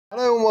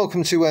Hello and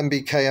welcome to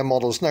MBKM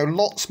Models. Now,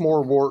 lots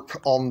more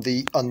work on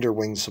the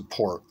underwing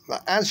support.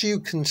 As you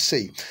can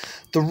see,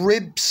 the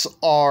ribs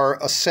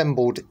are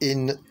assembled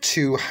in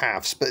two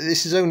halves, but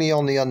this is only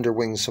on the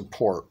underwing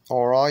support,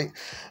 all right?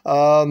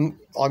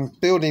 I'm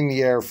building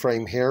the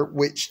airframe here,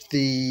 which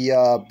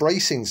the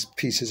bracing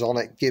pieces on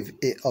it give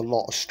it a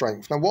lot of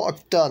strength. Now, what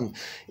I've done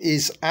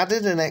is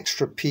added an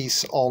extra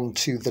piece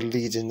onto the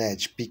leading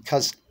edge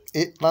because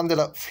it landed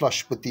up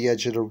flush with the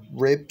edge of the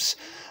ribs,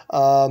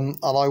 and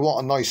I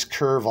want a nice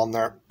curve on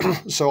there.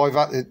 So I've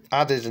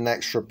added an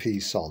extra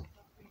piece on.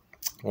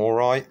 All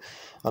right.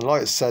 And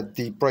like I said,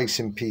 the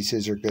bracing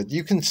pieces are good.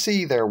 You can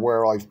see there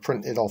where I've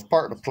printed off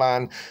part of the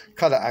plan,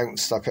 cut it out and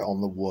stuck it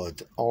on the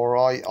wood. All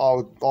right,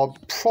 I'll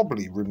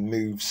probably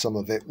remove some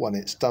of it when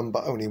it's done,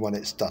 but only when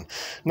it's done.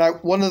 Now,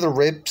 one of the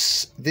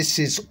ribs, this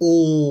is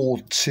all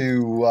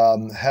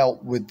to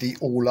help with the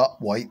all-up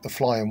weight, the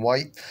flying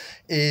weight,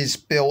 is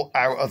built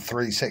out of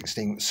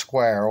 3/16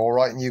 square. All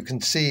right, and you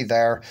can see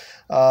there,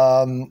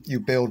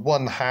 you build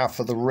one half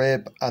of the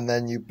rib and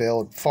then you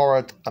build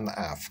forward and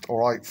aft. All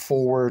right,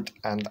 forward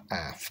and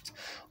aft.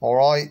 All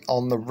right,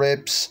 on the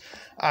ribs,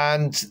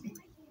 and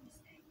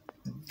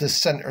the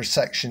center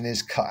section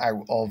is cut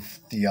out of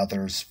the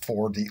others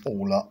for the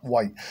all-up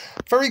weight.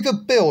 Very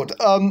good build.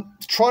 I'm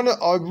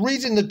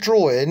reading the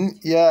drawing.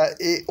 Yeah,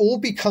 it all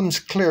becomes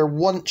clear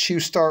once you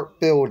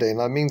start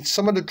building. I mean,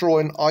 some of the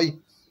drawing I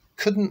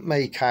couldn't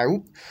make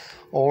out.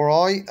 All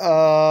right,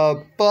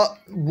 but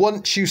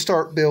once you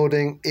start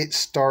building, it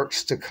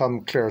starts to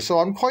come clear. So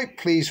I'm quite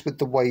pleased with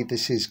the way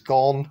this is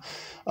gone.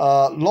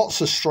 Lots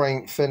of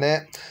strength in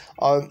it.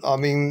 I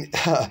mean,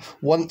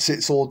 once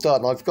it's all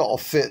done, I've got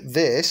to fit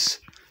this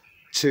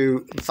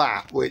to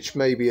that, which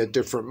may be a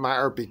different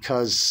matter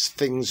because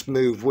things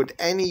move. With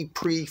any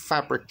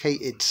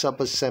prefabricated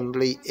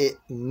sub-assembly, it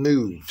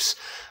moves.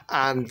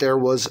 And there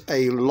was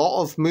a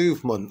lot of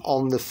movement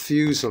on the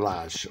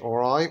fuselage, all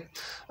right,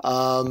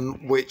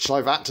 which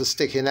I've had to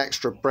stick in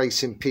extra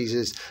bracing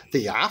pieces.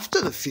 The aft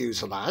of the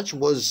fuselage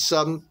was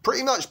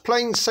pretty much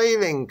plain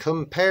sailing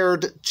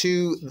compared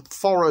to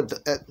forward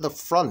at the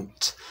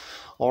front.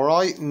 All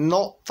right,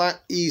 not that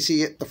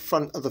easy at the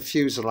front of the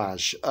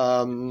fuselage.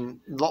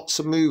 Lots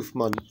of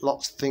movement,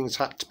 lots of things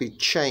had to be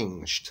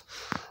changed.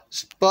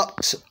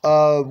 But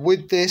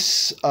with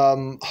this,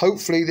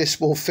 hopefully this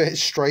will fit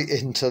straight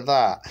into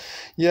that.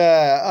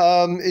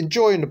 Yeah,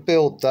 enjoying the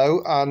build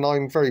though, and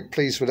I'm very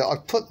pleased with it.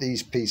 I've put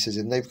these pieces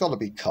in, they've got to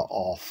be cut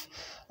off.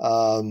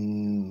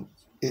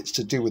 It's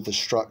to do with the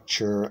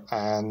structure,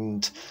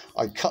 and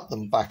I cut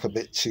them back a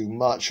bit too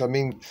much. I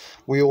mean,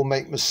 we all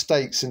make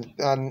mistakes, and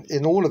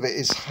in all of it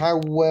is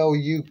how well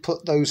you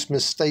put those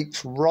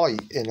mistakes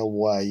right in a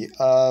way.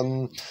 I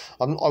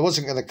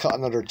wasn't going to cut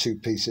another two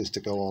pieces to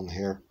go on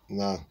here.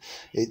 No,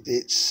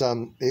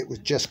 it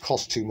would just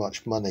cost too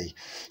much money.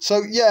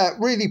 So yeah,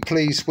 really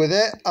pleased with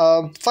it.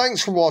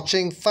 Thanks for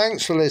watching.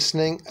 Thanks for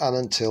listening, and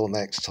until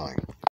next time.